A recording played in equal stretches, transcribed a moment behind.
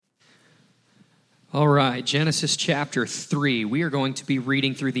All right, Genesis chapter 3. We are going to be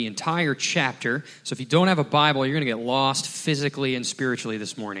reading through the entire chapter. So if you don't have a Bible, you're going to get lost physically and spiritually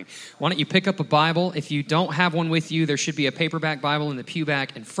this morning. Why don't you pick up a Bible? If you don't have one with you, there should be a paperback Bible in the pew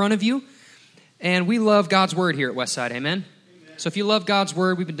back in front of you. And we love God's Word here at Westside, amen? So if you love God's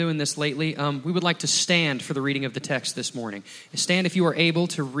Word, we've been doing this lately, we would like to stand for the reading of the text this morning. Stand if you are able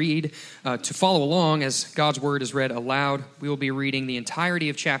to read, to follow along as God's Word is read aloud. We will be reading the entirety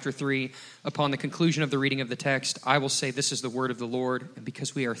of chapter 3. Upon the conclusion of the reading of the text, I will say, "This is the word of the Lord." And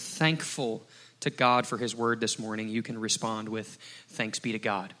because we are thankful to God for His Word this morning, you can respond with, "Thanks be to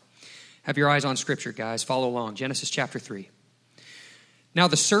God." Have your eyes on Scripture, guys. Follow along. Genesis chapter 3. Now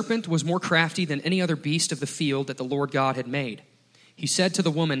the serpent was more crafty than any other beast of the field that the Lord God had made. He said to the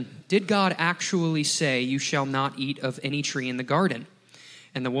woman, "Did God actually say, 'You shall not eat of any tree in the garden'?"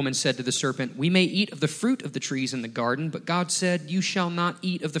 And the woman said to the serpent, "We may eat of the fruit of the trees in the garden, but God said, 'You shall not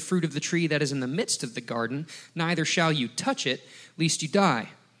eat of the fruit of the tree that is in the midst of the garden, neither shall you touch it, lest you die.'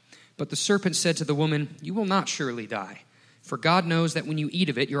 But the serpent said to the woman, 'You will not surely die. For God knows that when you eat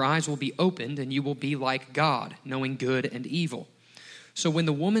of it, your eyes will be opened, and you will be like God, knowing good and evil.' So when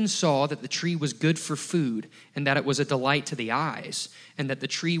the woman saw that the tree was good for food, and that it was a delight to the eyes, and that the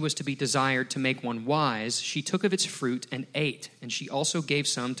tree was to be desired to make one wise, she took of its fruit and ate, and she also gave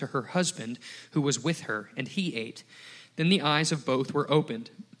some to her husband who was with her, and he ate. Then the eyes of both were opened,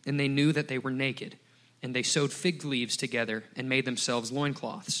 and they knew that they were naked. And they sewed fig leaves together and made themselves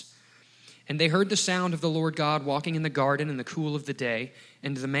loincloths. And they heard the sound of the Lord God walking in the garden in the cool of the day,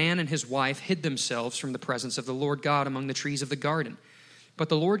 and the man and his wife hid themselves from the presence of the Lord God among the trees of the garden. But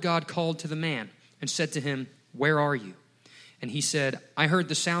the Lord God called to the man and said to him, 'Where are you?' And he said, 'I heard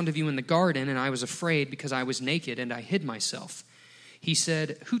the sound of you in the garden, and I was afraid because I was naked, and I hid myself.' He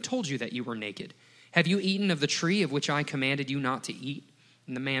said, 'Who told you that you were naked? Have you eaten of the tree of which I commanded you not to eat?'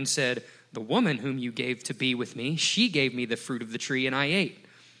 And the man said, 'The woman whom you gave to be with me, she gave me the fruit of the tree, and I ate.'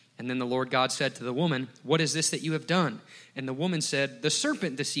 And then the Lord God said to the woman, 'What is this that you have done?' And the woman said, 'The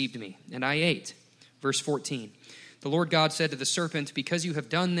serpent deceived me, and I ate.'" Verse 14. The Lord God said to the serpent, "Because you have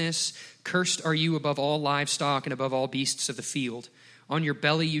done this, cursed are you above all livestock and above all beasts of the field. On your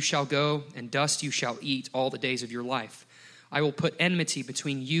belly you shall go, and dust you shall eat all the days of your life. I will put enmity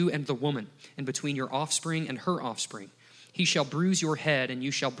between you and the woman, and between your offspring and her offspring. He shall bruise your head, and you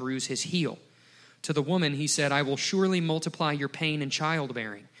shall bruise his heel." To the woman he said, "I will surely multiply your pain in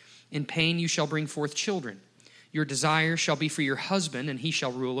childbearing. In pain you shall bring forth children. Your desire shall be for your husband, and he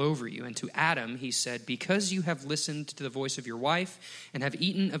shall rule over you." And to Adam he said, "Because you have listened to the voice of your wife, and have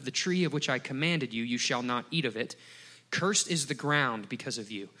eaten of the tree of which I commanded you, you shall not eat of it. Cursed is the ground because of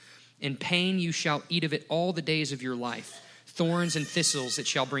you. In pain you shall eat of it all the days of your life. Thorns and thistles it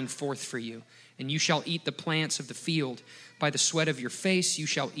shall bring forth for you. And you shall eat the plants of the field. By the sweat of your face you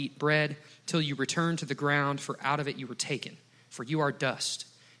shall eat bread, till you return to the ground, for out of it you were taken. For you are dust,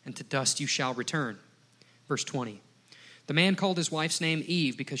 and to dust you shall return." Verse 20, the man called his wife's name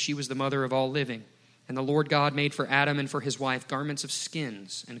Eve because she was the mother of all living. And the Lord God made for Adam and for his wife garments of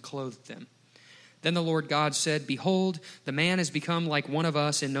skins and clothed them. Then the Lord God said, "Behold, the man has become like one of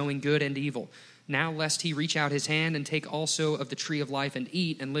us in knowing good and evil. Now lest he reach out his hand and take also of the tree of life and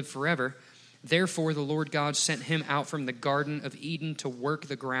eat and live forever." Therefore the Lord God sent him out from the Garden of Eden to work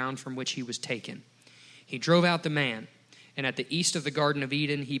the ground from which he was taken. He drove out the man. And at the east of the Garden of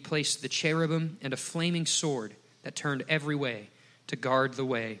Eden, he placed the cherubim and a flaming sword that turned every way to guard the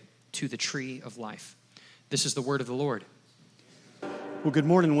way to the tree of life. This is the word of the Lord. Well, good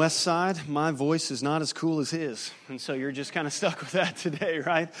morning, Westside. My voice is not as cool as his, and so you're just kind of stuck with that today,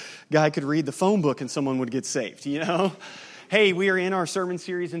 right? Guy could read the phone book and someone would get saved, you know? Hey, we are in our sermon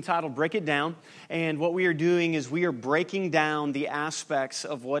series entitled Break It Down, and what we are doing is we are breaking down the aspects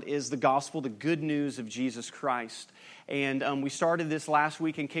of what is the gospel, the good news of Jesus Christ. And we started this last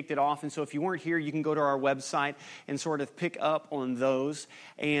week and kicked it off. And so if you weren't here, you can go to our website and sort of pick up on those.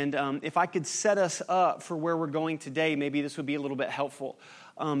 And if I could set us up for where we're going today, maybe this would be a little bit helpful.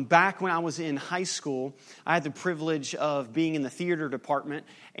 Back when I was in high school, I had the privilege of being in the theater department,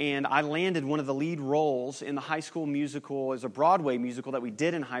 and I landed one of the lead roles in the high school musical. As a Broadway musical that we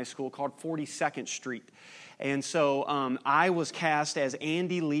did in high school called 42nd Street. And so I was cast as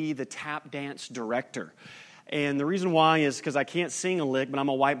Andy Lee, the tap dance director. And the reason why is because I can't sing a lick, but I'm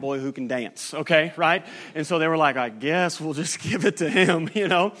a white boy who can dance, okay, right? And so they were like, I guess we'll just give it to him, you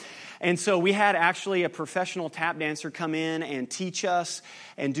know? And so we had actually a professional tap dancer come in and teach us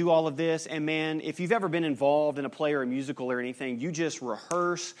and do all of this. And man, if you've ever been involved in a play or a musical or anything, you just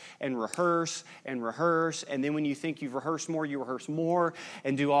rehearse and rehearse and rehearse. And then when you think you've rehearsed more, you rehearse more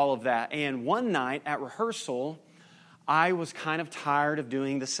and do all of that. And one night at rehearsal, I was kind of tired of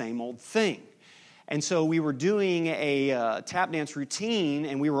doing the same old thing. And so we were doing a tap dance routine,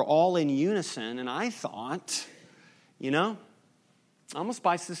 and we were all in unison, and I thought, I'm going to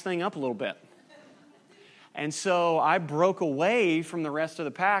spice this thing up a little bit. And so I broke away from the rest of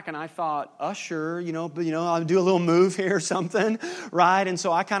the pack, and I thought, Usher, I'll do a little move here or something, right? And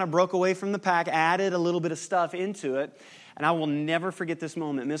so I kind of broke away from the pack, added a little bit of stuff into it, and I will never forget this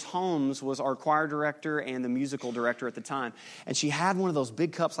moment. Miss Holmes was our choir director and the musical director at the time, and she had one of those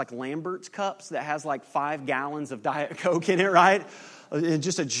big cups, like Lambert's cups, that has like 5 gallons of Diet Coke in it, right?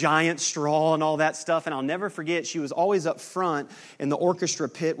 Just a giant straw and all that stuff. And I'll never forget, she was always up front in the orchestra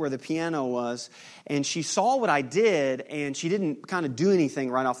pit where the piano was. And she saw what I did, and she didn't kind of do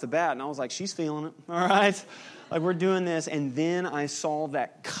anything right off the bat. And I was like, she's feeling it, all right? Like, we're doing this. And then I saw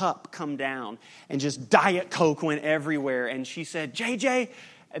that cup come down, and just Diet Coke went everywhere. And she said, JJ,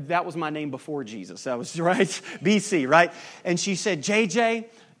 that was my name before Jesus. That was, right? BC, right? And she said, JJ,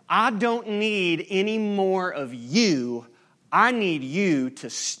 I don't need any more of you. I need you to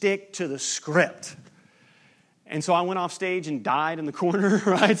stick to the script. And so I went off stage and died in the corner,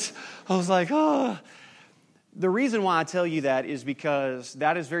 right? I was like, oh. The reason why I tell you that is because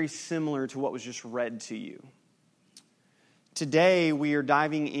that is very similar to what was just read to you. Today, we are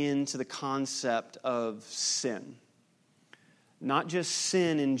diving into the concept of sin. Not just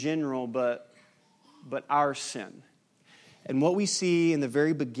sin in general, but our sin. And what we see in the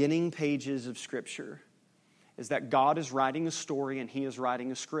very beginning pages of Scripture is that God is writing a story and He is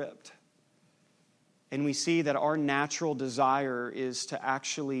writing a script. And we see that our natural desire is to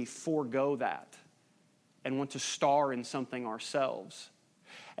actually forego that and want to star in something ourselves.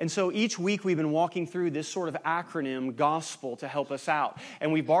 And so each week we've been walking through this sort of acronym, gospel, to help us out.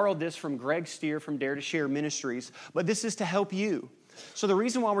 And we borrowed this from Greg Steer from Dare to Share Ministries, but this is to help you. So the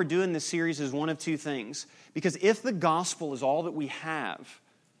reason why we're doing this series is one of two things. Because if the gospel is all that we have,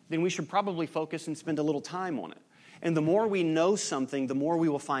 then we should probably focus and spend a little time on it. And the more we know something, the more we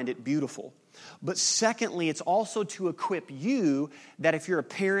will find it beautiful. But secondly, it's also to equip you that if you're a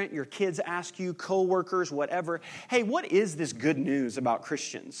parent, your kids ask you, co-workers, whatever, hey, what is this good news about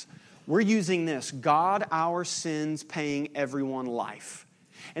Christians? We're using this, God, our sins, paying everyone life.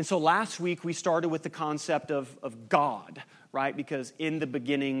 And so last week we started with the concept of God, right? Because in the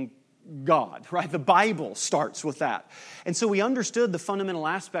beginning, God, right? The Bible starts with that. And so we understood the fundamental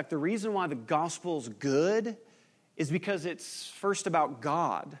aspect. The reason why the gospel's good is because it's first about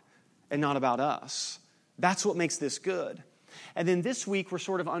God and not about us. That's what makes this good. And then this week we're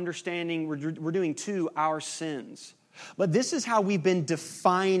sort of understanding, we're doing our sins. But this is how we've been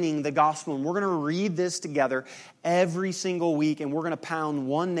defining the gospel. And we're going to read this together every single week. And we're going to pound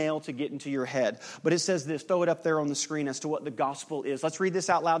one nail to get into your head. But it says this. Throw it up there on the screen as to what the gospel is. Let's read this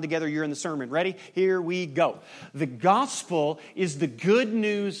out loud together. You're in the sermon. Ready? Here we go. The gospel is the good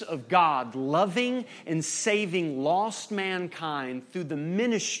news of God loving and saving lost mankind through the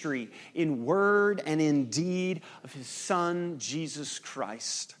ministry in word and in deed of His Son, Jesus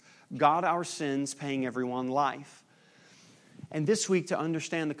Christ. God, our sins, paying everyone life. And this week, to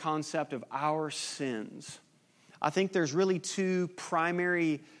understand the concept of our sins, I think there's really 2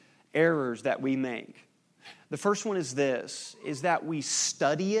 primary errors that we make. The first one is this, is that we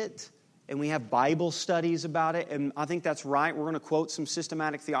study it, and we have Bible studies about it, and I think that's right. We're going to quote some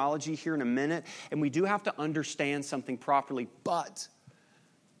systematic theology here in a minute, and we do have to understand something properly, but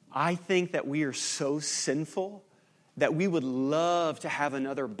I think that we are so sinful that we would love to have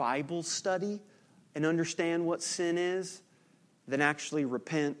another Bible study and understand what sin is, than actually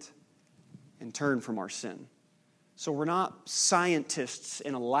repent and turn from our sin. So we're not scientists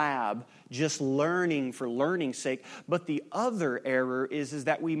in a lab just learning for learning's sake, but the other error is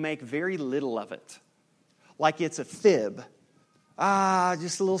that we make very little of it. Like it's a fib.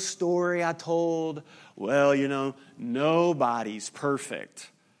 Just a little story I told. Well, nobody's perfect.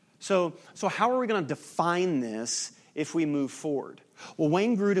 So how are we going to define this if we move forward? Well,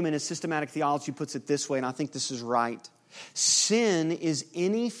 Wayne Grudem in his systematic theology puts it this way, and I think this is right. Sin is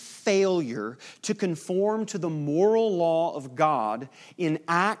any failure to conform to the moral law of God in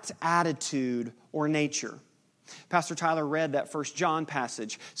act, attitude, or nature. Pastor Tyler read that 1 John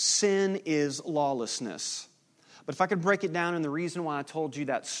passage. Sin is lawlessness. But if I could break it down, and the reason why I told you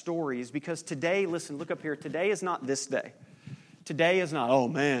that story is because today, listen, look up here. Today is not this day. Today is not, oh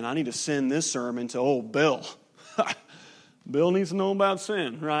man, I need to send this sermon to old Bill. Bill needs to know about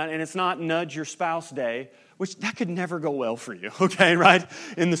sin, right? And it's not nudge your spouse day, which that could never go well for you, okay, right?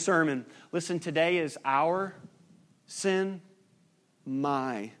 In the sermon. Listen, today is our sin,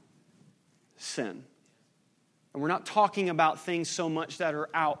 my sin. And we're not talking about things so much that are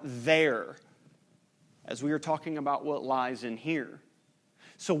out there as we are talking about what lies in here.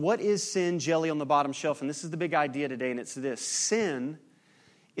 So what is sin? Jelly on the bottom shelf. And this is the big idea today, and it's this. Sin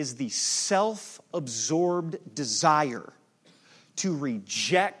is the self-absorbed desire to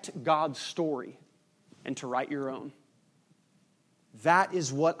reject God's story and to write your own. That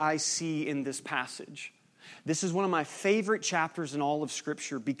is what I see in this passage. This is one of my favorite chapters in all of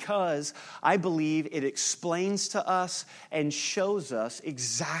Scripture because I believe it explains to us and shows us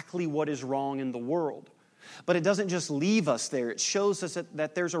exactly what is wrong in the world. But it doesn't just leave us there. It shows us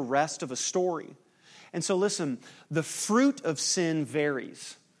that there's a rest of a story. And so listen, the fruit of sin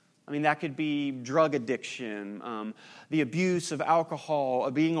varies. I mean, that could be drug addiction, the abuse of alcohol,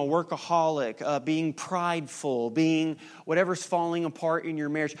 being a workaholic, being prideful, being whatever's falling apart in your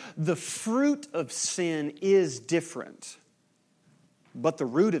marriage. The fruit of sin is different, but the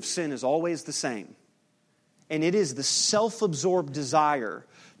root of sin is always the same. And it is the self-absorbed desire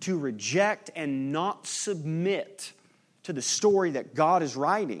to reject and not submit to the story that God is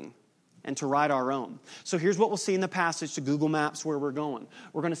writing and to write our own. So here's what we'll see in the passage to Google Maps where we're going.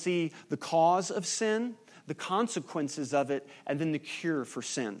 We're going to see the cause of sin, the consequences of it, and then the cure for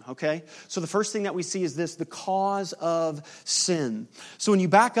sin, okay? So the first thing that we see is this, the cause of sin. So when you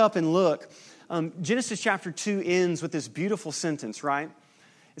back up and look, Genesis chapter 2 ends with this beautiful sentence, right?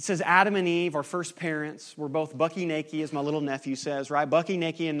 It says Adam and Eve, our first parents, were both bucky naked, as my little nephew says, right? Bucky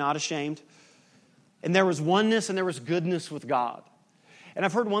naked and not ashamed. And there was oneness and there was goodness with God. And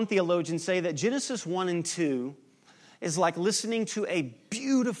I've heard one theologian say that Genesis 1 and 2 is like listening to a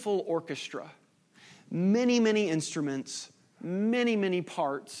beautiful orchestra. Many, many instruments, many, many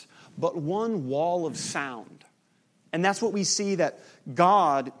parts, but one wall of sound. And that's what we see, that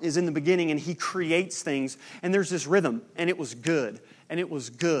God is in the beginning and He creates things. And there's this rhythm, and it was good, and it was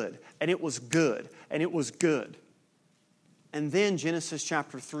good, and it was good, and it was good. And then Genesis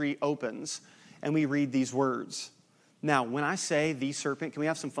chapter 3 opens, and we read these words. Now, when I say the serpent, can we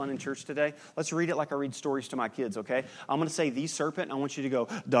have some fun in church today? Let's read it like I read stories to my kids, okay? I'm going to say the serpent, and I want you to go,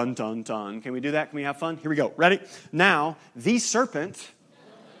 dun, dun, dun. Can we do that? Can we have fun? Here we go. Ready? Now, the serpent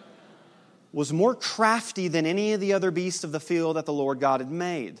was more crafty than any of the other beasts of the field that the Lord God had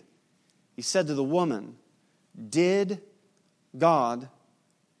made. He said to the woman, did God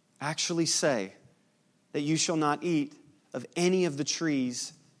actually say that you shall not eat of any of the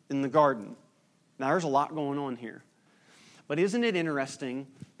trees in the garden? Now, there's a lot going on here. But isn't it interesting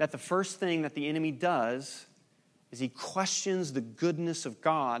that the first thing that the enemy does is he questions the goodness of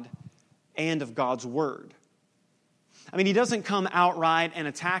God and of God's word? I mean, he doesn't come outright and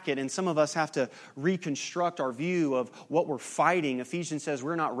attack it, and some of us have to reconstruct our view of what we're fighting. Ephesians says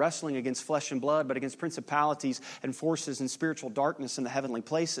we're not wrestling against flesh and blood, but against principalities and forces and spiritual darkness in the heavenly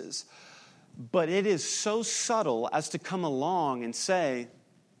places. But it is so subtle as to come along and say,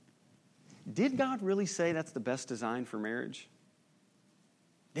 did God really say that's the best design for marriage?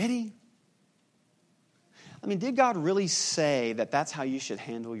 Did He? I mean, did God really say that that's how you should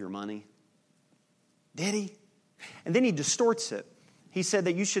handle your money? Did He? And then He distorts it. He said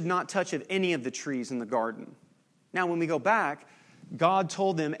that you should not touch of any of the trees in the garden. Now, when we go back, God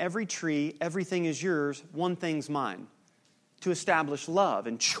told them every tree, everything is yours, one thing's mine. To establish love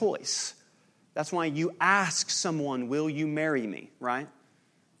and choice. That's why you ask someone, will you marry me, right?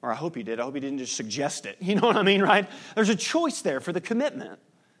 Or I hope he did. I hope he didn't just suggest it. You know what I mean, right? There's a choice there for the commitment.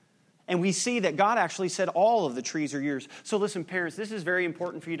 And we see that God actually said all of the trees are yours. So listen, parents, this is very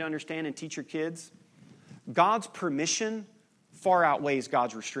important for you to understand and teach your kids. God's permission far outweighs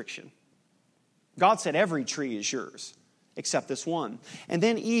God's restriction. God said every tree is yours, except this one. And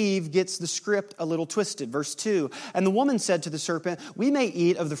then Eve gets the script a little twisted. Verse 2, and the woman said to the serpent, we may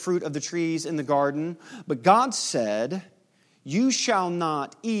eat of the fruit of the trees in the garden, but God said, you shall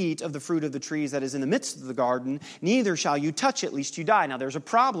not eat of the fruit of the trees that is in the midst of the garden, neither shall you touch it, lest you die. Now there's a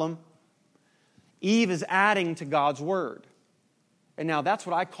problem. Eve is adding to God's word. And now that's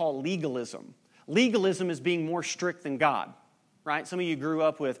what I call legalism. Legalism is being more strict than God, right? Some of you grew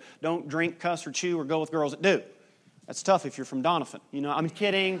up with don't drink, cuss, or chew, or go with girls that do. That's tough if you're from Donovan. You know, I'm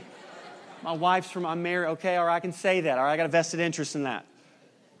kidding. I'm married, okay, or I can say that, or I got a vested interest in that.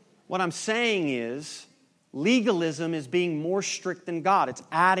 What I'm saying is, legalism is being more strict than God. It's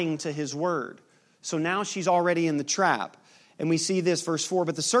adding to His word. So now she's already in the trap. And we see this, verse 4.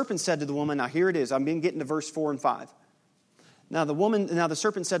 But the serpent said to the woman, now here it is. I'm getting to verse 4 and 5. Now the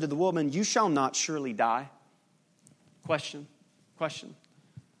serpent said to the woman, you shall not surely die. Question.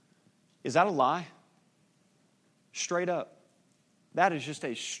 Is that a lie? Straight up. That is just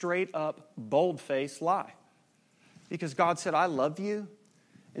a straight up, bold-faced lie. Because God said, I love you.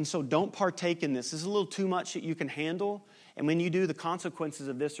 And so don't partake in this. This is a little too much that you can handle. And when you do, the consequences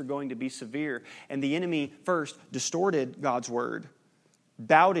of this are going to be severe. And the enemy first distorted God's word.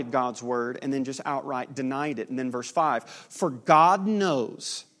 doubted God's word, and then just outright denied it. And then verse 5, for God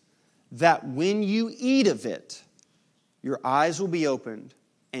knows that when you eat of it, your eyes will be opened,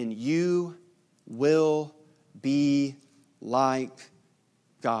 and you will be like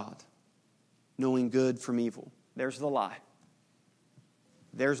God, knowing good from evil. There's the lie.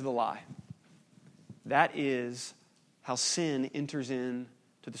 There's the lie. That is how sin enters into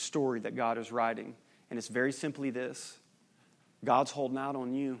the story that God is writing. And it's very simply this. God's holding out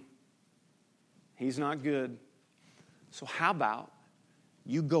on you. He's not good. So how about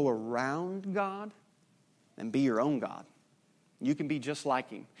you go around God and be your own God? You can be just like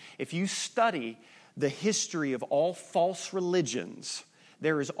Him. If you study the history of all false religions,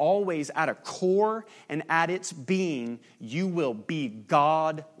 there is always at a core and at its being, you will be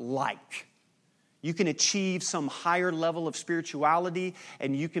God-like. You can achieve some higher level of spirituality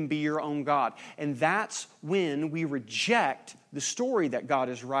and you can be your own God. And that's when we reject the story that God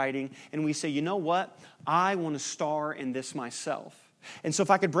is writing and we say, you know what? I want to star in this myself. And so if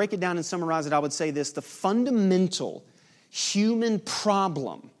I could break it down and summarize it, I would say this. The fundamental human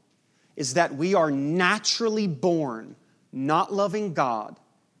problem is that we are naturally born not loving God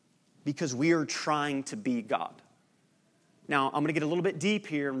because we are trying to be God. Now, I'm going to get a little bit deep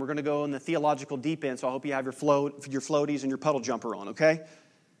here, and we're going to go in the theological deep end, so I hope you have your floaties and your puddle jumper on, okay?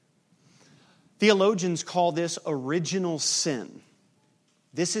 Theologians call this original sin.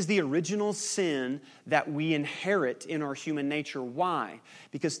 This is the original sin that we inherit in our human nature. Why?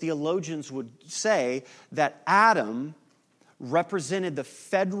 Because theologians would say that Adam represented the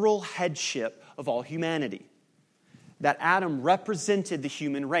federal headship of all humanity. That Adam represented the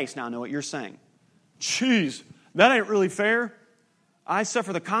human race. Now, I know what you're saying. Jeez, that ain't really fair. I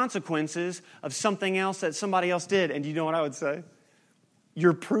suffer the consequences of something else that somebody else did. And you know what I would say?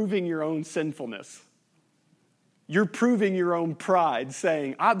 You're proving your own sinfulness. You're proving your own pride,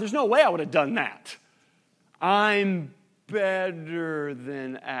 saying, there's no way I would have done that. I'm better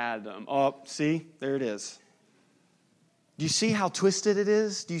than Adam. Oh, see? There it is. Do you see how twisted it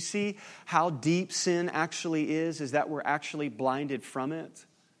is? Do you see how deep sin actually is that we're actually blinded from it?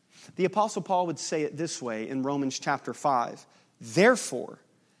 The Apostle Paul would say it this way in Romans chapter 5. Therefore,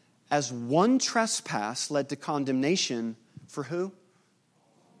 as one trespass led to condemnation, for who?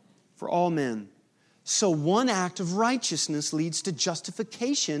 For all men. So one act of righteousness leads to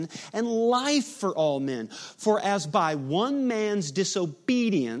justification and life for all men. For as by one man's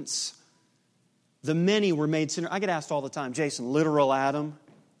disobedience, the many were made sinners. I get asked all the time, Jason, literal Adam?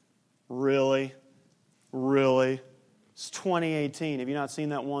 Really? Really? It's 2018. Have you not seen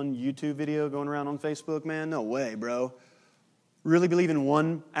that one YouTube video going around on Facebook, man? No way, bro. Really believe in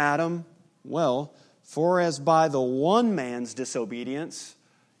one Adam? Well, for as by the one man's disobedience,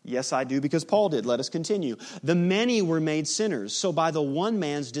 yes, I do, because Paul did. Let us continue. The many were made sinners. So by the one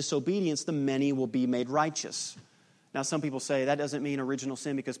man's disobedience, the many will be made righteous. Now, some people say that doesn't mean original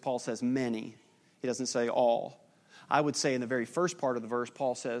sin because Paul says many. He doesn't say all. I would say in the very first part of the verse,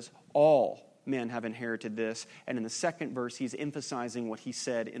 Paul says all men have inherited this. And in the second verse, he's emphasizing what he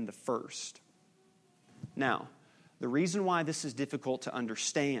said in the first. Now, the reason why this is difficult to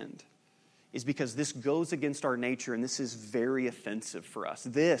understand is because this goes against our nature and this is very offensive for us.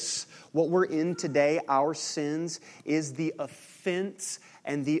 This, what we're in today, our sins, is the offense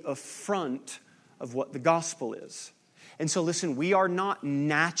and the affront of what the gospel is. And so listen, we are not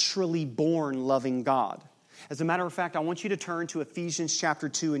naturally born loving God. As a matter of fact, I want you to turn to Ephesians chapter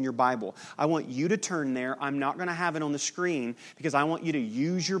 2 in your Bible. I want you to turn there. I'm not going to have it on the screen because I want you to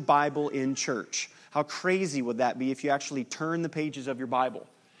use your Bible in church. How crazy would that be if you actually turn the pages of your Bible?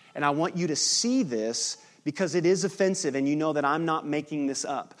 And I want you to see this because it is offensive and you know that I'm not making this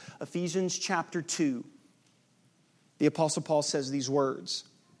up. Ephesians chapter 2, the Apostle Paul says these words.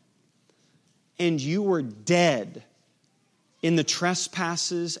 And you were dead in the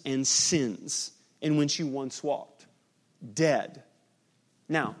trespasses and sins in which you once walked. Dead.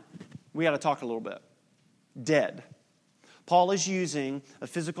 Now, we got to talk a little bit. Dead. Paul is using a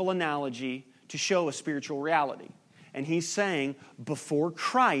physical analogy to show a spiritual reality. And he's saying, before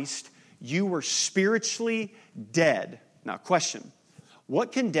Christ, you were spiritually dead. Now, question.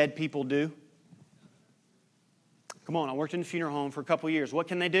 What can dead people do? Come on, I worked in a funeral home for a couple years. What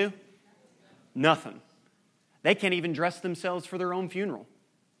can they do? Nothing. They can't even dress themselves for their own funeral.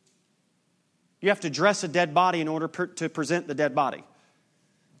 You have to dress a dead body in order to present the dead body.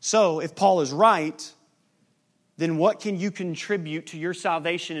 So, if Paul is right, then what can you contribute to your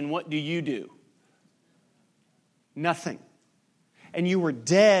salvation and what do you do? Nothing. And you were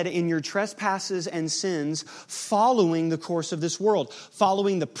dead in your trespasses and sins, following the course of this world,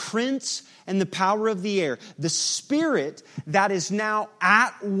 following the prince and the power of the air, the spirit that is now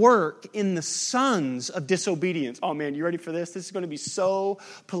at work in the sons of disobedience. Oh man, you ready for this? This is going to be so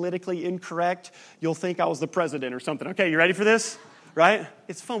politically incorrect, you'll think I was the president or something. Okay, you ready for this? Right?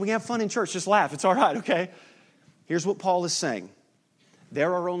 It's fun. We can have fun in church. Just laugh. It's all right, okay? Here's what Paul is saying.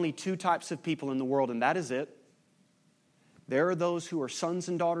 There are only two types of people in the world, and that is it. There are those who are sons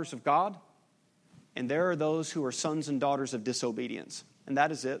and daughters of God, and there are those who are sons and daughters of disobedience. And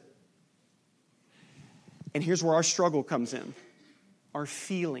that is it. And here's where our struggle comes in. Our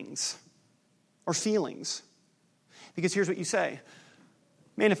feelings. Our feelings. Because here's what you say.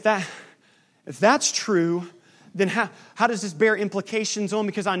 Man, if that's true, then how does this bear implications on?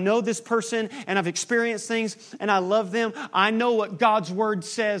 Because I know this person and I've experienced things and I love them. I know what God's word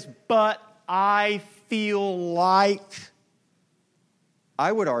says, but I feel like...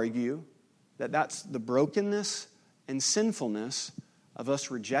 I would argue that that's the brokenness and sinfulness of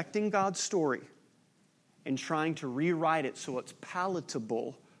us rejecting God's story and trying to rewrite it so it's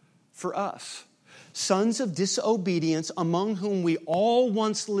palatable for us. Sons of disobedience, among whom we all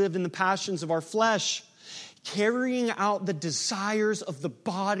once lived in the passions of our flesh, carrying out the desires of the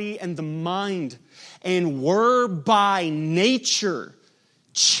body and the mind, and were by nature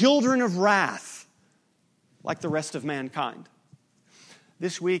children of wrath, like the rest of mankind.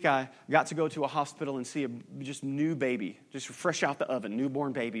 This week, I got to go to a hospital and see a just new baby, just fresh out the oven,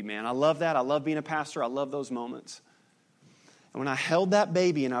 newborn baby, man. I love that. I love being a pastor. I love those moments. And when I held that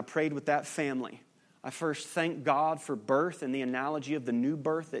baby and I prayed with that family, I first thanked God for birth and the analogy of the new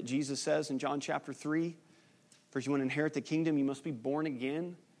birth that Jesus says in John chapter 3. For if you want to inherit the kingdom, you must be born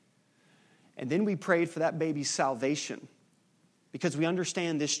again. And then we prayed for that baby's salvation because we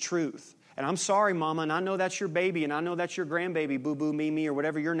understand this truth. And I'm sorry, Mama, and I know that's your baby, and I know that's your grandbaby, boo-boo, Mimi, or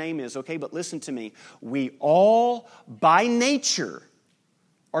whatever your name is, okay? But listen to me. We all, by nature,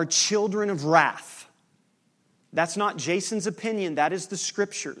 are children of wrath. That's not Jason's opinion. That is the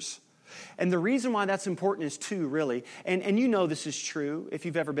Scriptures. And the reason why that's important is two, really. And you know this is true if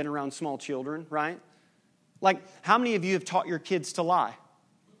you've ever been around small children, right? Like, how many of you have taught your kids to lie?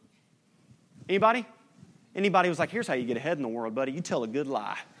 Anybody? Anybody was like, here's how you get ahead in the world, buddy. You tell a good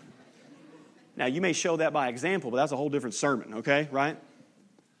lie. Now, you may show that by example, but that's a whole different sermon, okay? Right?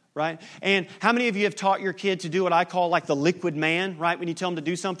 And how many of you have taught your kid to do what I call like the liquid man, right? When you tell them to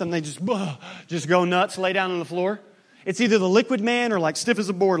do something, they just go nuts, lay down on the floor. It's either the liquid man or like stiff as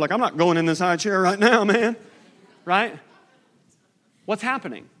a board, like I'm not going in this high chair right now, man. Right? What's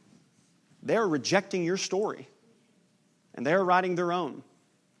happening? They're rejecting your story. And they're writing their own.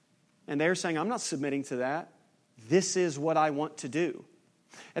 And they're saying, I'm not submitting to that. This is what I want to do.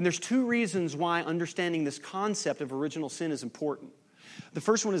 And there's two reasons why understanding this concept of original sin is important. The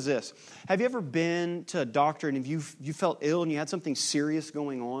first one is this. Have you ever been to a doctor and you felt ill and you had something serious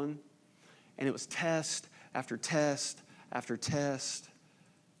going on? And it was test after test after test.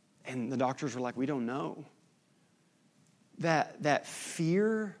 And the doctors were like, we don't know. That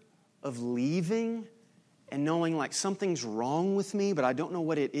fear of leaving and knowing like something's wrong with me, but I don't know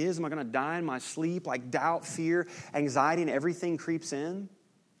what it is. Am I going to die in my sleep? Like doubt, fear, anxiety, and everything creeps in.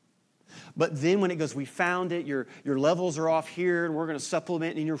 But then when it goes, we found it, your levels are off here, and we're going to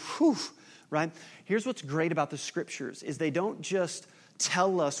supplement, and you're, right? Here's what's great about the Scriptures, is they don't just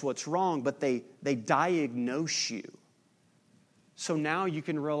tell us what's wrong, but they diagnose you. So now you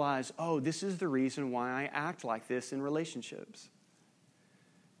can realize, oh, this is the reason why I act like this in relationships.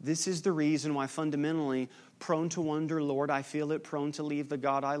 This is the reason why fundamentally, prone to wonder, Lord, I feel it, prone to leave the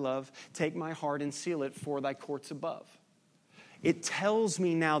God I love, take my heart and seal it for thy courts above. It tells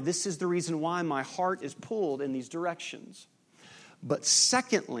me now this is the reason why my heart is pulled in these directions. But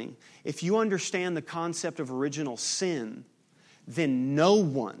secondly, if you understand the concept of original sin, then no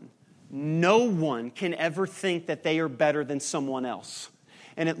one can ever think that they are better than someone else.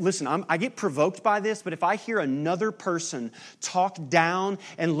 And listen, I get provoked by this, but if I hear another person talk down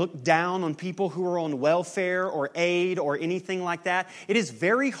and look down on people who are on welfare or aid or anything like that, it is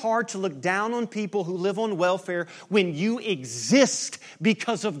very hard to look down on people who live on welfare when you exist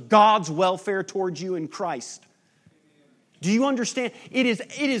because of God's welfare towards you in Christ. Do you understand? It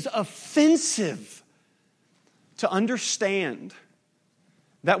is offensive to understand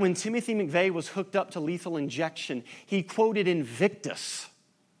that when Timothy McVeigh was hooked up to lethal injection, he quoted Invictus,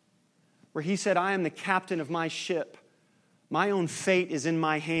 where he said, I am the captain of my ship. My own fate is in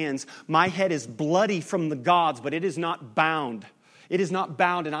my hands. My head is bloody from the gods, but it is not bound. It is not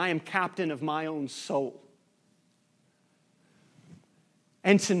bound, and I am captain of my own soul.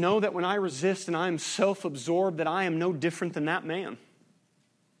 And to know that when I resist and I am self-absorbed, that I am no different than that man.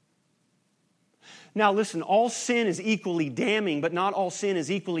 Now listen, all sin is equally damning, but not all sin is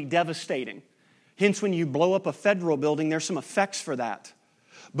equally devastating. Hence, when you blow up a federal building, there's some effects for that.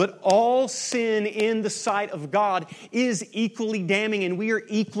 But all sin in the sight of God is equally damning, and we are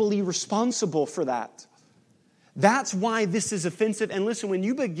equally responsible for that. That's why this is offensive. And listen, when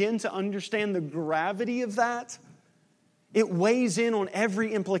you begin to understand the gravity of that, it weighs in on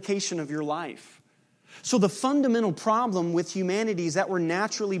every implication of your life. So the fundamental problem with humanity is that we're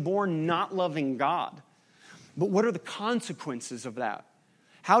naturally born not loving God. But what are the consequences of that?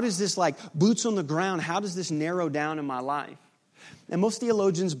 How does this, like boots on the ground, how does this narrow down in my life? And most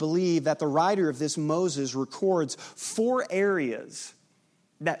theologians believe that the writer of this, Moses, records 4 areas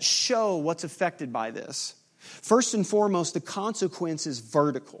that show what's affected by this. First and foremost, the consequence is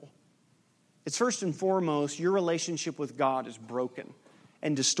vertical. It's first and foremost, your relationship with God is broken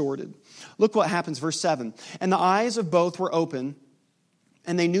and distorted. Look what happens, verse 7. And the eyes of both were open,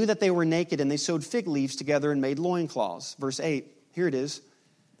 and they knew that they were naked, and they sewed fig leaves together and made loincloths. Verse 8, here it is.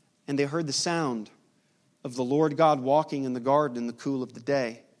 And they heard the sound of the Lord God walking in the garden in the cool of the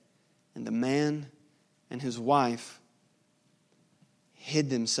day. And the man and his wife hid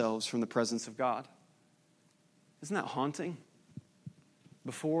themselves from the presence of God. Isn't that haunting?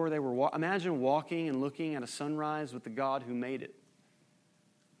 Before they were, imagine walking and looking at a sunrise with the God who made it.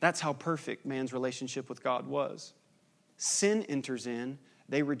 That's how perfect man's relationship with God was. Sin enters in,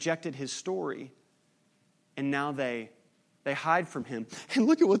 they rejected his story, and now they hide from him. And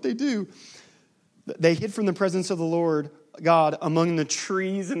look at what they do. They hid from the presence of the Lord God among the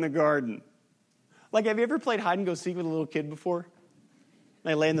trees in the garden. Like, have you ever played hide and go seek with a little kid before?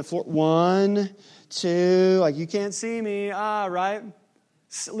 They lay on the floor. 1, 2, like, you can't see me. Right?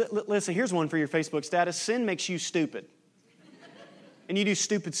 Listen, here's one for your Facebook status. Sin makes you stupid. And you do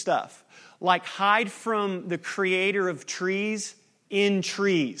stupid stuff. Like hide from the creator of trees in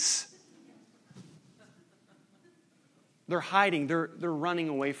trees. They're hiding. They're running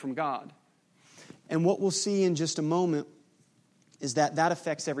away from God. And what we'll see in just a moment is that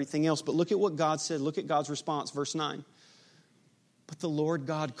affects everything else. But look at what God said. Look at God's response. Verse 9. But the Lord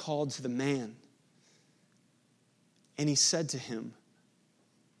God called to the man, and he said to him,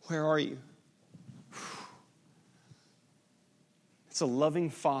 where are you? It's a loving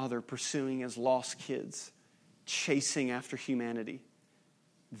father pursuing his lost kids, chasing after humanity.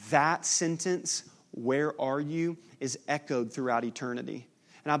 That sentence, where are you, is echoed throughout eternity.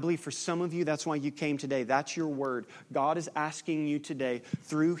 And I believe for some of you, that's why you came today. That's your word. God is asking you today,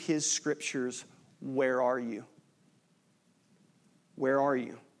 through his scriptures, where are you? Where are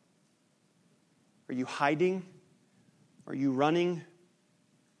you? Are you hiding? Are you running?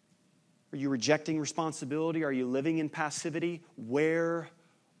 Are you rejecting responsibility? Are you living in passivity? Where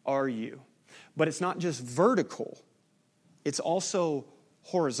are you? But it's not just vertical. It's also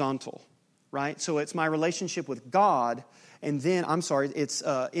horizontal, right? So it's my relationship with God, and then, it's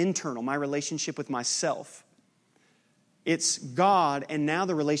internal, my relationship with myself. It's God, and now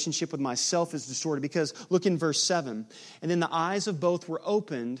the relationship with myself is distorted because look in verse 7. And then the eyes of both were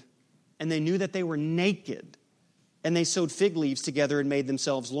opened, and they knew that they were naked. And they sewed fig leaves together and made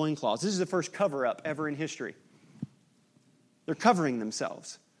themselves loincloths. This is the first cover-up ever in history. They're covering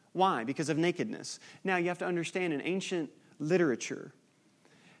themselves. Why? Because of nakedness. Now, you have to understand, in ancient literature,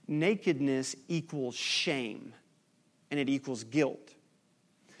 nakedness equals shame, and it equals guilt.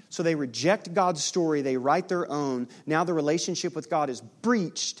 So they reject God's story. They write their own. Now the relationship with God is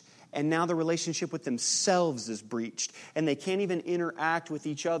breached, and now the relationship with themselves is breached. And they can't even interact with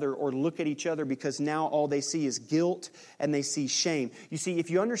each other or look at each other because now all they see is guilt and they see shame. You see, if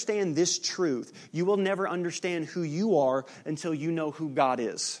you understand this truth, you will never understand who you are until you know who God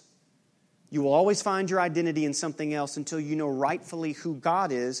is. You will always find your identity in something else until you know rightfully who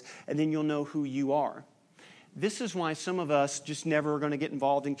God is, and then you'll know who you are. This is why some of us just never are going to get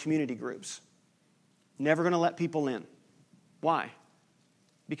involved in community groups. Never going to let people in. Why?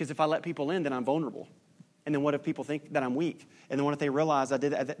 Because if I let people in, then I'm vulnerable. And then what if people think that I'm weak? And then what if they realize I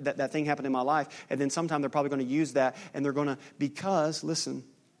did that thing happened in my life? And then sometime they're probably going to use that, and they're going to, because, listen,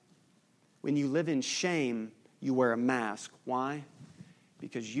 when you live in shame, you wear a mask. Why?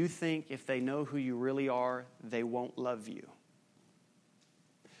 Because you think if they know who you really are, they won't love you.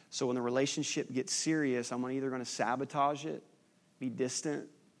 So when the relationship gets serious, I'm either going to sabotage it, be distant,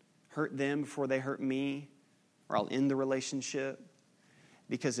 hurt them before they hurt me, or I'll end the relationship.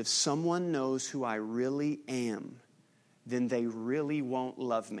 Because if someone knows who I really am, then they really won't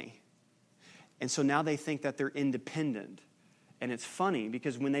love me. And so now they think that they're independent. And it's funny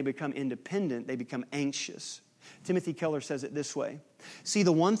because when they become independent, they become anxious. Timothy Keller says it this way. See,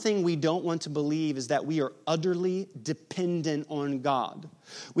 the one thing we don't want to believe is that we are utterly dependent on God.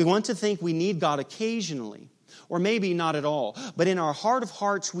 We want to think we need God occasionally, or maybe not at all. But in our heart of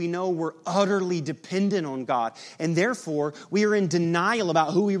hearts, we know we're utterly dependent on God. And therefore, we are in denial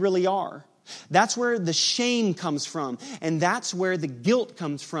about who we really are. That's where the shame comes from. And that's where the guilt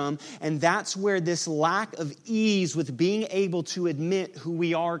comes from. And that's where this lack of ease with being able to admit who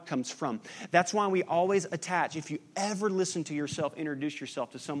we are comes from. That's why we always attach. If you ever listen to yourself, introduce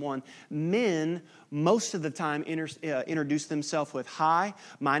yourself to someone, men most of the time introduce themselves with, "Hi,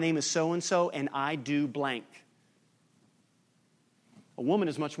 my name is so-and-so, and I do blank." A woman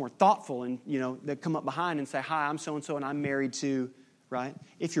is much more thoughtful, and they come up behind and say, "Hi, I'm so-and-so, and I'm married to," right?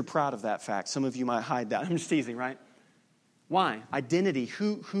 If you're proud of that fact. Some of you might hide that. I'm just teasing, right? Why? Identity.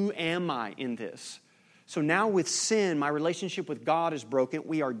 Who am I in this? So now with sin, my relationship with God is broken.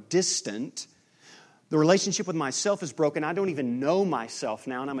 We are distant. The relationship with myself is broken. I don't even know myself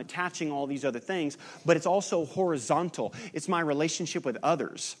now, and I'm attaching all these other things. But it's also horizontal. It's my relationship with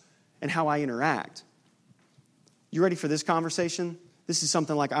others and how I interact. You ready for this conversation? This is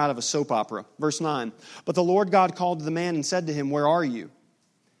something like out of a soap opera. Verse 9. But the Lord God called to the man and said to him, "Where are you?"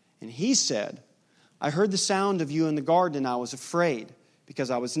 And he said, "I heard the sound of you in the garden, and I was afraid because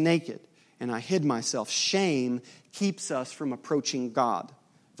I was naked, and I hid myself." Shame keeps us from approaching God.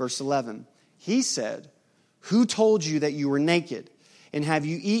 Verse 11. He said, "Who told you that you were naked? And have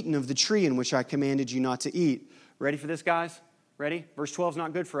you eaten of the tree in which I commanded you not to eat?" Ready for this, guys? Ready? Verse 12 is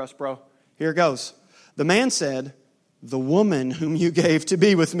not good for us, bro. Here it goes. The man said, "The woman whom you gave to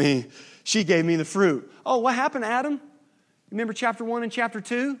be with me, she gave me the fruit." Oh, what happened, Adam? Remember chapter 1 and chapter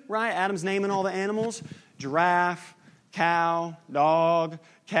 2, right? Adam's naming all the animals. Giraffe, cow, dog,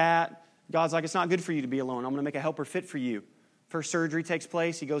 cat. God's like, "It's not good for you to be alone. I'm going to make a helper fit for you." First surgery takes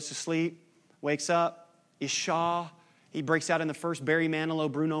place. He goes to sleep, wakes up. Isha, he breaks out in the first Barry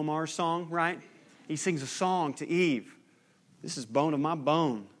Manilow, Bruno Mars song, right? He sings a song to Eve. "This is bone of my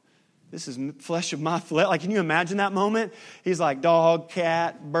bone. This is flesh of my flesh." Like, can you imagine that moment? He's like, dog,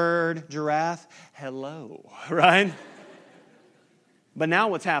 cat, bird, giraffe. Hello, right? But now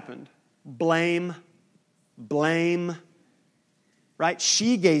what's happened? Blame, right?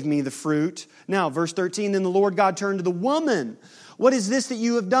 She gave me the fruit. Now, verse 13, then the Lord God turned to the woman. "What is this that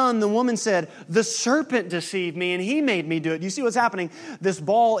you have done?" The woman said, "The serpent deceived me, and he made me do it." You see what's happening? This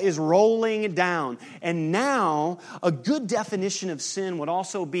ball is rolling down. And now, a good definition of sin would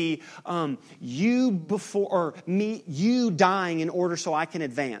also be you dying in order so I can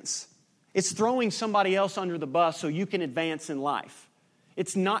advance. It's throwing somebody else under the bus so you can advance in life.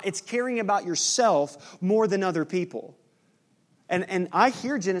 It's caring about yourself more than other people. And I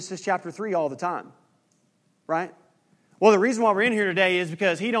hear Genesis chapter 3 all the time, right? Well, the reason why we're in here today is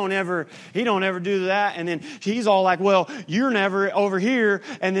because he don't ever do that. And then he's all like, "Well, you're never over here."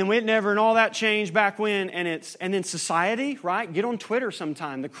 And then it never, and all that changed back when. And then society, right? Get on Twitter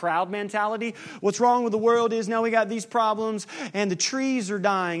sometime. The crowd mentality. What's wrong with the world is now we got these problems and the trees are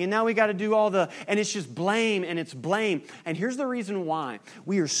dying. And now we got to do and it's just blame and it's blame. And here's the reason why.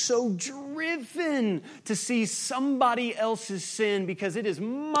 We are so driven to see somebody else's sin because it is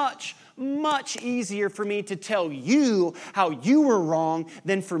much easier for me to tell you how you were wrong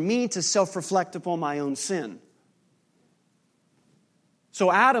than for me to self-reflect upon my own sin.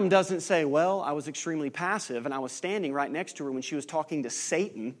 So Adam doesn't say, "Well, I was extremely passive and I was standing right next to her when she was talking to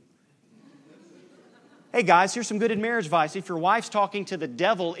Satan." Hey guys, here's some good marriage advice. If your wife's talking to the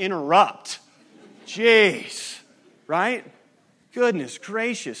devil, interrupt. Jeez, right? Goodness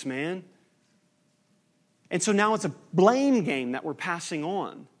gracious, man. And so now it's a blame game that we're passing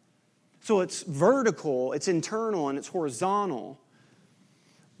on. So it's vertical, it's internal, and it's horizontal.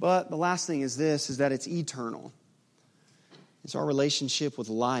 But the last thing is that it's eternal. It's our relationship with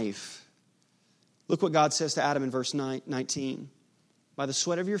life. Look what God says to Adam in verse 19. "By the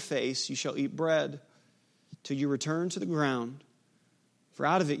sweat of your face you shall eat bread till you return to the ground. For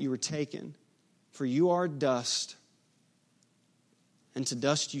out of it you were taken. For you are dust, and to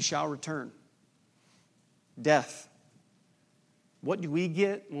dust you shall return." Death. What do we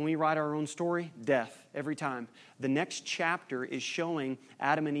get when we write our own story? Death, every time. The next chapter is showing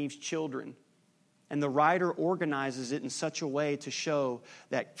Adam and Eve's children. And the writer organizes it in such a way to show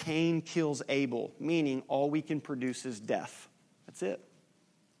that Cain kills Abel, meaning all we can produce is death. That's it.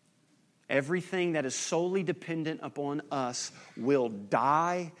 Everything that is solely dependent upon us will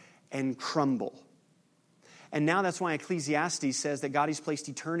die and crumble. And now that's why Ecclesiastes says that God has placed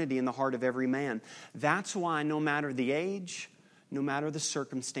eternity in the heart of every man. That's why no matter the age, no matter the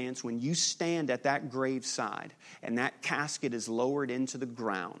circumstance, when you stand at that graveside and that casket is lowered into the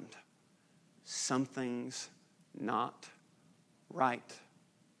ground, something's not right.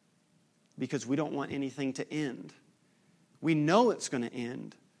 Because we don't want anything to end. We know it's going to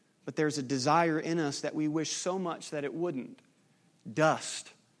end, but there's a desire in us that we wish so much that it wouldn't.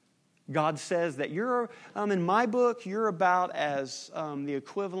 Dust. God says that you're, in my book, you're about as the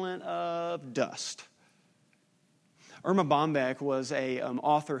equivalent of dust. Irma Bombeck was a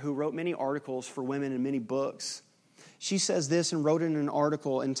author who wrote many articles for women and many books. She says this and wrote in an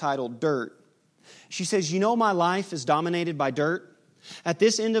article entitled Dirt. She says, my life is dominated by dirt. At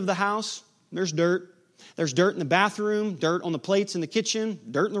this end of the house, there's dirt. There's dirt in the bathroom, dirt on the plates in the kitchen,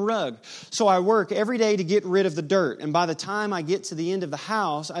 dirt in the rug. So I work every day to get rid of the dirt. And by the time I get to the end of the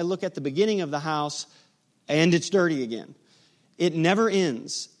house, I look at the beginning of the house and it's dirty again. It never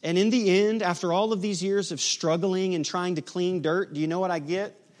ends. And in the end, after all of these years of struggling and trying to clean dirt, do you know what I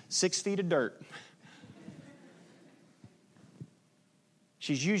get? 6 feet of dirt.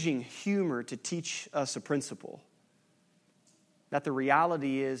 She's using humor to teach us a principle. That the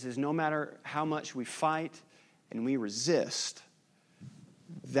reality is no matter how much we fight and we resist,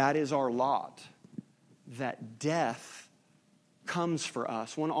 that is our lot. That death comes for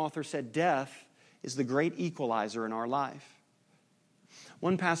us. One author said death is the great equalizer in our life.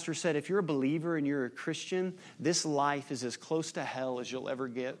 One pastor said, if you're a believer and you're a Christian, this life is as close to hell as you'll ever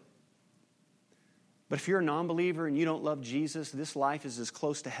get. But if you're a non-believer and you don't love Jesus, this life is as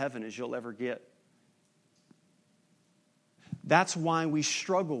close to heaven as you'll ever get. That's why we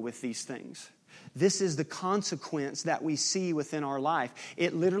struggle with these things. This is the consequence that we see within our life.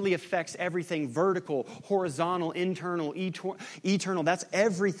 It literally affects everything vertical, horizontal, internal, eternal. That's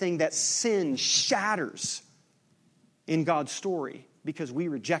everything that sin shatters in God's story because we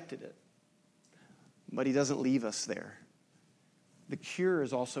rejected it. But He doesn't leave us there. The cure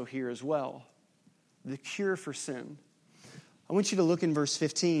is also here as well. The cure for sin. I want you to look in verse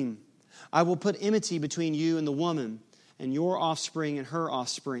 15. I will put enmity between you and the woman, and your offspring and her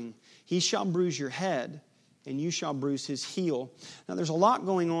offspring. He shall bruise your head, and you shall bruise his heel. Now, there's a lot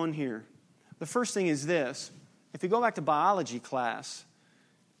going on here. The first thing is this. If you go back to biology class,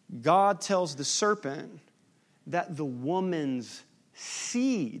 God tells the serpent that the woman's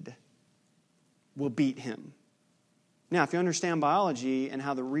seed will beat him. Now, if you understand biology and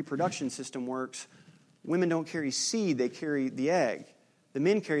how the reproduction system works, women don't carry seed, they carry the egg. The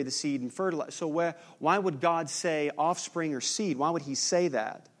men carry the seed and fertilize. So why would God say offspring or seed? Why would He say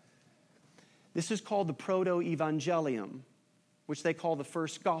that? This is called the proto-evangelium, which they call the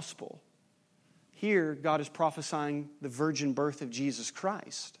first gospel. Here, God is prophesying the virgin birth of Jesus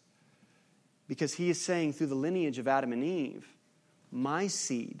Christ. Because He is saying through the lineage of Adam and Eve, my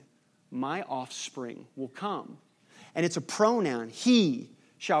seed, my offspring will come. And it's a pronoun. He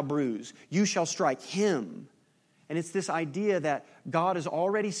shall bruise. You shall strike him. And it's this idea that God is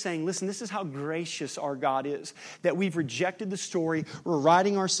already saying, listen, this is how gracious our God is. That we've rejected the story. We're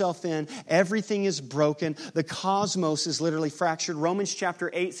writing ourselves in. Everything is broken. The cosmos is literally fractured. Romans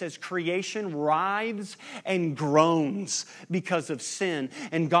chapter 8 says creation writhes and groans because of sin.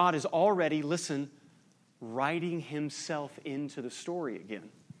 And God is already, listen, writing Himself into the story again.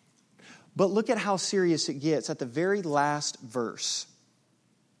 But look at how serious it gets at the very last verse.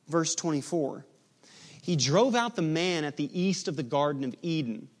 Verse 24. He drove out the man at the east of the Garden of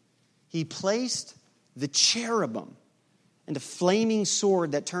Eden. He placed the cherubim and a flaming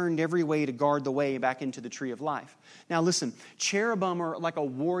sword that turned every way to guard the way back into the tree of life. Now listen, cherubim are like a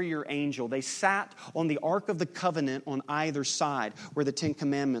warrior angel. They sat on the Ark of the Covenant on either side where the Ten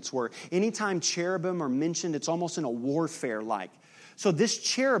Commandments were. Anytime cherubim are mentioned, it's almost in a warfare like. So this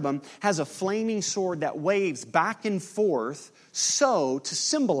cherubim has a flaming sword that waves back and forth so to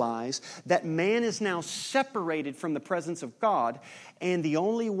symbolize that man is now separated from the presence of God, and the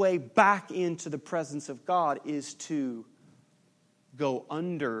only way back into the presence of God is to go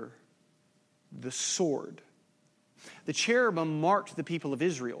under the sword. The cherubim marked the people of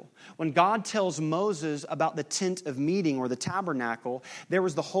Israel. When God tells Moses about the tent of meeting or the tabernacle, there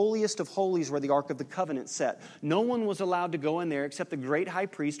was the holiest of holies where the Ark of the Covenant sat. No one was allowed to go in there except the great high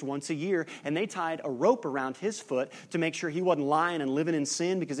priest once a year, and they tied a rope around his foot to make sure he wasn't lying and living in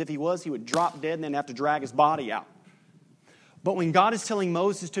sin, because if he was, he would drop dead and then have to drag his body out. But when God is telling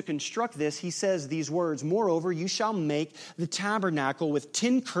Moses to construct this, He says these words, moreover, you shall make the tabernacle with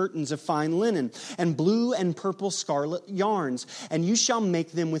 10 curtains of fine linen and blue and purple scarlet yarns. And you shall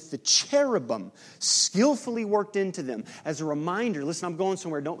make them with the cherubim skillfully worked into them. As a reminder, listen, I'm going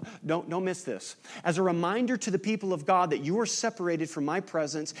somewhere. Don't miss this. As a reminder to the people of God that you are separated from my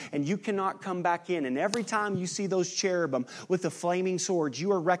presence and you cannot come back in. And every time you see those cherubim with the flaming swords,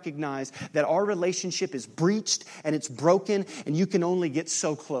 you are recognized that our relationship is breached and it's broken, and you can only get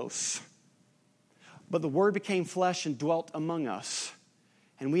so close. But the Word became flesh and dwelt among us.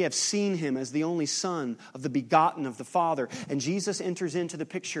 And we have seen him as the only Son of the begotten of the Father. And Jesus enters into the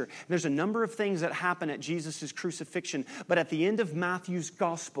picture. There's a number of things that happen at Jesus' crucifixion. But at the end of Matthew's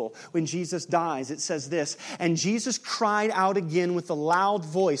gospel, when Jesus dies, it says this, "And Jesus cried out again with a loud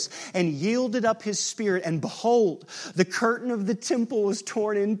voice and yielded up his spirit. And behold, the curtain of the temple was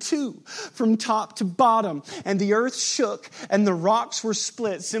torn in two from top to bottom. And the earth shook and the rocks were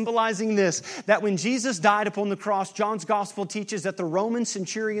split," symbolizing this, that when Jesus died upon the cross, John's gospel teaches that the Roman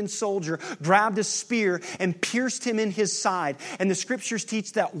centurion soldier grabbed a spear and pierced him in his side. And the scriptures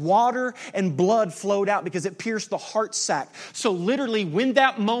teach that water and blood flowed out because it pierced the heart sac. So literally when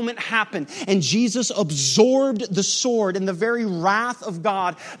that moment happened and Jesus absorbed the sword and the very wrath of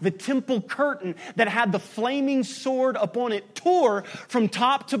God, the temple curtain that had the flaming sword upon it tore from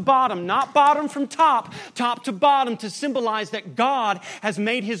top to bottom, not bottom from top, top to bottom, to symbolize that God has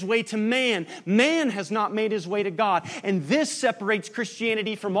made his way to man. Man has not made his way to God. And this separates Christianity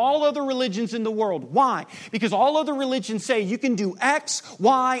from all other religions in the world. Why? Because all other religions say you can do X,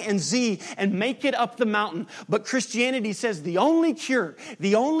 Y, and Z and make it up the mountain. But Christianity says the only cure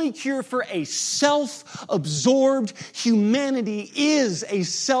for a self-absorbed humanity is a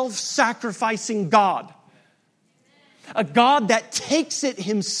self-sacrificing God. A God that takes it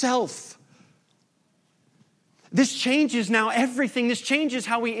himself. This changes now everything. This changes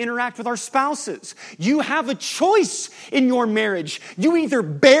how we interact with our spouses. You have a choice in your marriage. You either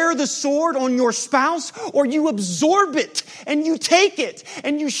bear the sword on your spouse or you absorb it and you take it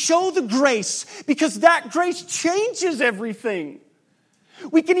and you show the grace, because that grace changes everything.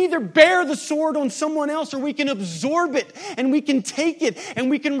 We can either bear the sword on someone else or we can absorb it and we can take it and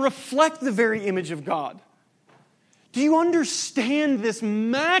we can reflect the very image of God. Do you understand this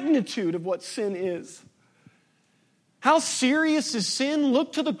magnitude of what sin is? How serious is sin?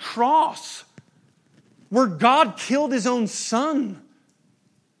 Look to the cross, where God killed his own Son.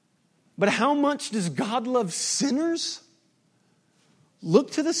 But how much does God love sinners? Look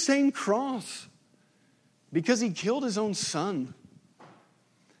to the same cross, because he killed his own Son.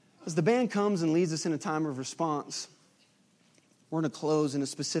 As the band comes and leads us in a time of response, we're going to close in a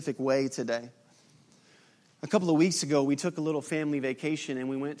specific way today. A couple of weeks ago, we took a little family vacation and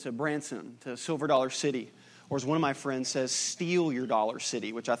we went to Branson, to Silver Dollar City. Or as one of my friends says, steal your Dollar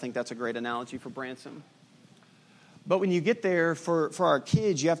City, which I think that's a great analogy for Branson. But when you get there, for our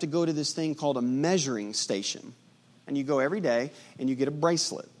kids, you have to go to this thing called a measuring station. And you go every day and you get a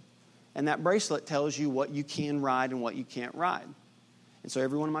bracelet. And that bracelet tells you what you can ride and what you can't ride. And so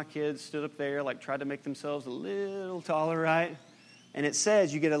every one of my kids stood up there, tried to make themselves a little taller, right? And it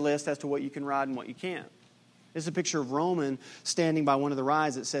says you get a list as to what you can ride and what you can't. This is a picture of Roman standing by one of the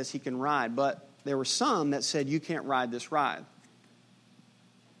rides that says he can ride. But there were some that said, you can't ride this ride.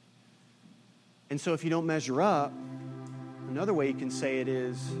 And so if you don't measure up, another way you can say it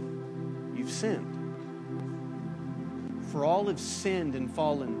is, you've sinned. For all have sinned and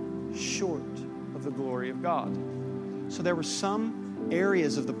fallen short of the glory of God. So there were some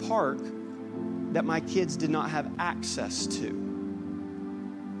areas of the park that my kids did not have access to,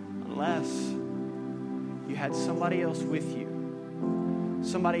 unless you had somebody else with you.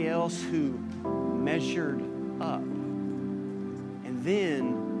 Somebody else who measured up. And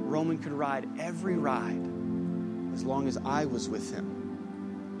then Roman could ride every ride as long as I was with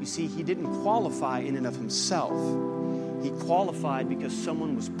him. You see, he didn't qualify in and of himself. He qualified because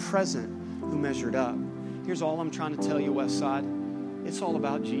someone was present who measured up. Here's all I'm trying to tell you, Westside. It's all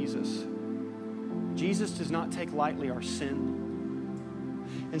about Jesus. Jesus does not take lightly our sin.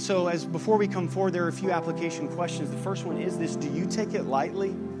 And so before we come forward, there are a few application questions. The first one is this: do you take it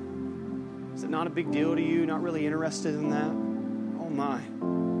lightly? Is it not a big deal to you? Not really interested in that? Oh my.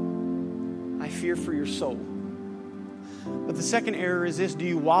 I fear for your soul. But the second error is this: do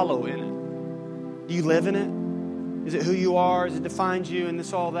you wallow in it? Do you live in it? Is it who you are? Does it define you? And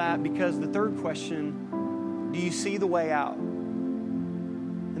this, all that? Because the third question, do you see the way out?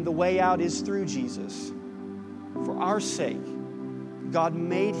 And the way out is through Jesus. For our sake, God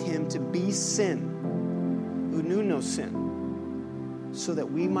made him to be sin, who knew no sin, so that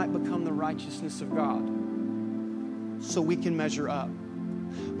we might become the righteousness of God, so we can measure up.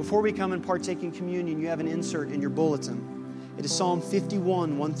 Before we come and partake in communion, you have an insert in your bulletin. It is Psalm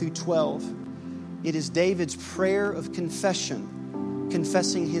 51, 1 through 12. It is David's prayer of confession,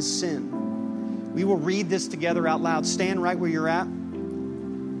 confessing his sin. We will read this together out loud. Stand right where you're at.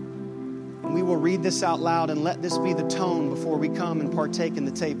 And we will read this out loud, and let this be the tone before we come and partake in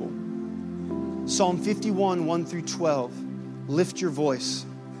the table. Psalm 51, 1 through 12. Lift your voice.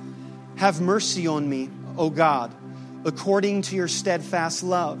 Have mercy on me, O God, according to your steadfast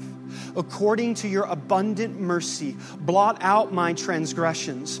love, according to your abundant mercy, blot out my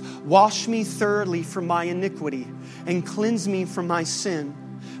transgressions. Wash me thoroughly from my iniquity and cleanse me from my sin.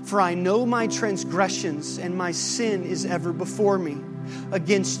 For I know my transgressions, and my sin is ever before me.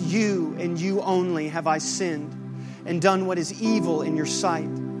 Against you and you only have I sinned and done what is evil in your sight,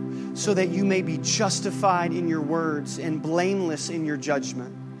 so that you may be justified in your words and blameless in your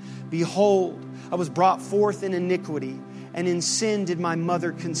judgment. Behold, I was brought forth in iniquity, and in sin did my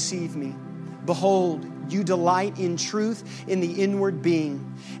mother conceive me. Behold, you delight in truth in the inward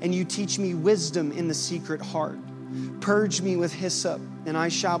being, and you teach me wisdom in the secret heart. Purge me with hyssop, and I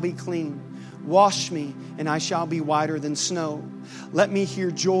shall be clean. Wash me, and I shall be whiter than snow. Let me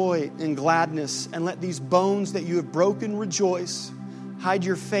hear joy and gladness, and let these bones that you have broken rejoice. Hide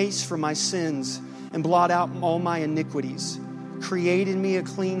your face from my sins, and blot out all my iniquities. Create in me a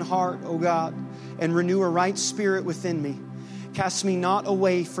clean heart, O God, and renew a right spirit within me. Cast me not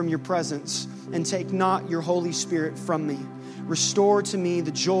away from your presence, and take not your Holy Spirit from me. Restore to me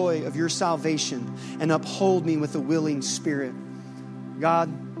the joy of your salvation, and uphold me with a willing spirit. God,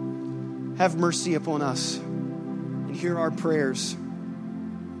 have mercy upon us, and hear our prayers.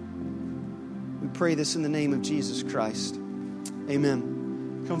 We pray this in the name of Jesus Christ.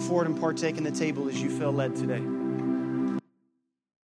 Amen. Come forward and partake in the table as you feel led today.